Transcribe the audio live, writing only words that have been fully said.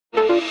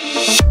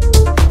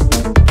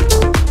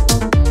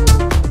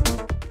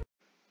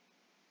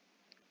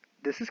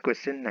This is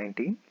question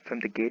 19 from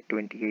the GATE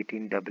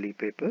 2018 Ee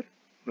paper,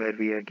 where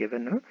we are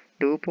given a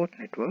two-port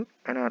network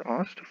and are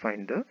asked to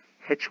find the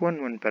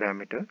H11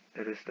 parameter,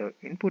 that is the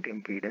input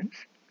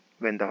impedance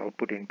when the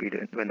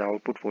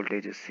output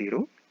voltage is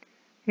 0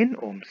 in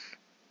ohms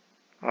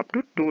up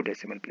to 2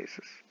 decimal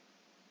places.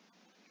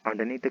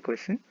 Underneath the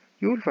question,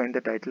 you will find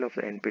the title of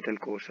the NPTEL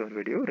course or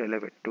video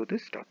relevant to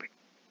this topic.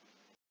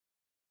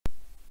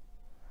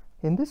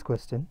 In this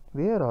question,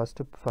 we are asked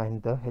to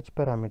find the H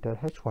parameter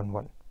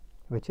H11,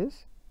 which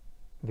is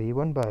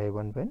V1 by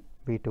I1 when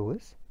V2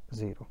 is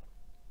 0.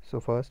 So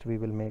first we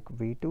will make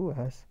V2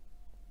 as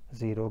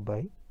 0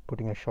 by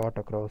putting a short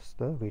across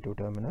the V2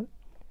 terminal,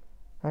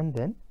 and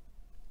then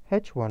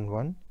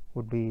H11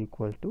 would be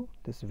equal to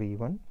this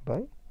V1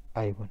 by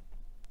I1.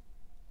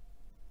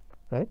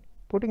 Right?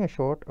 Putting a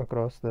short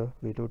across the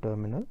V2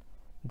 terminal,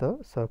 the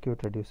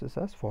circuit reduces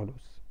as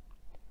follows.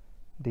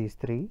 These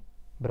three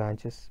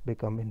branches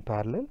become in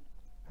parallel,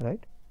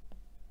 right?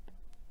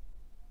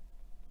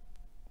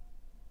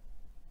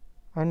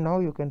 And now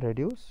you can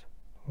reduce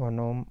 1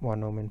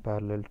 ohm in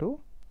parallel to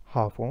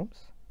half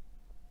ohms.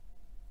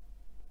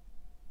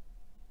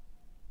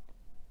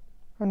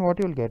 And what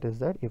you will get is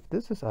that if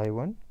this is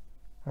I1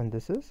 and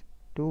this is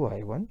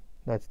 2I1,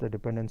 that's the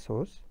dependent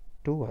source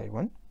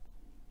 2I1,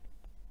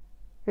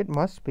 it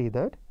must be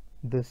that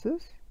this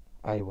is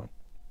I1,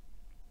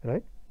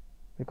 right?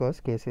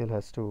 Because KCL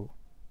has to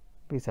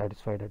be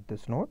satisfied at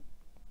this node.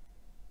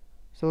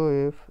 So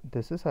if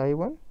this is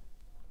I1,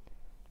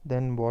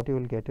 then what you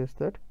will get is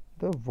that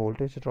the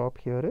voltage drop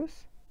here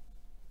is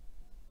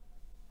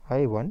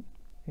I1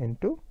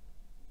 into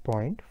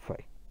 0.5.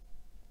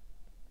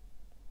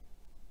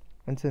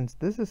 And since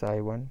this is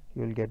I1,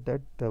 you will get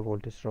that the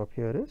voltage drop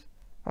here is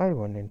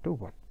I1 into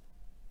 1.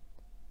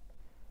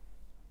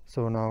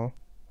 So now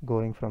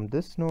going from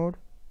this node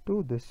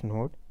to this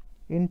node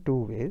in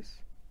two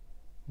ways.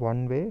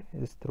 One way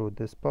is through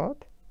this path.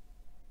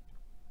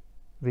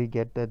 We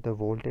get that the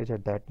voltage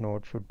at that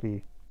node should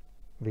be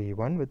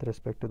V1 with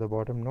respect to the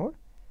bottom node,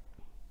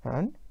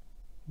 and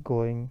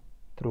going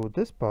through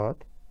this path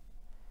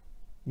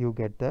you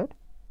get that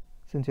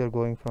since you are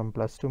going from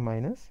plus to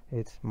minus,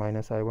 it's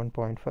minus I1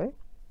 0.5,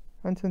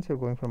 and since you are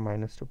going from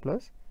minus to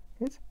plus,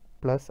 it's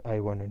plus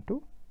I1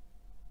 into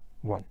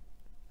 1.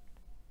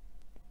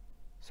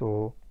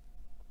 So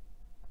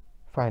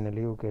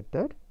finally you get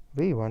that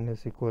V1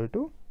 is equal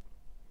to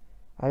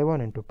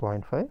I1 into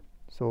 0.5.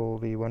 So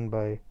V1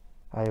 by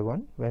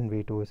I1 when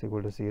V2 is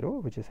equal to 0,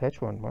 which is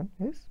H11,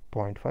 is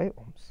 0.5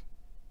 ohms.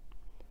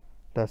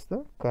 Thus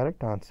the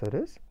correct answer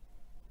is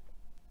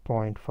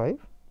 0.5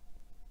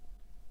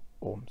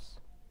 ohms.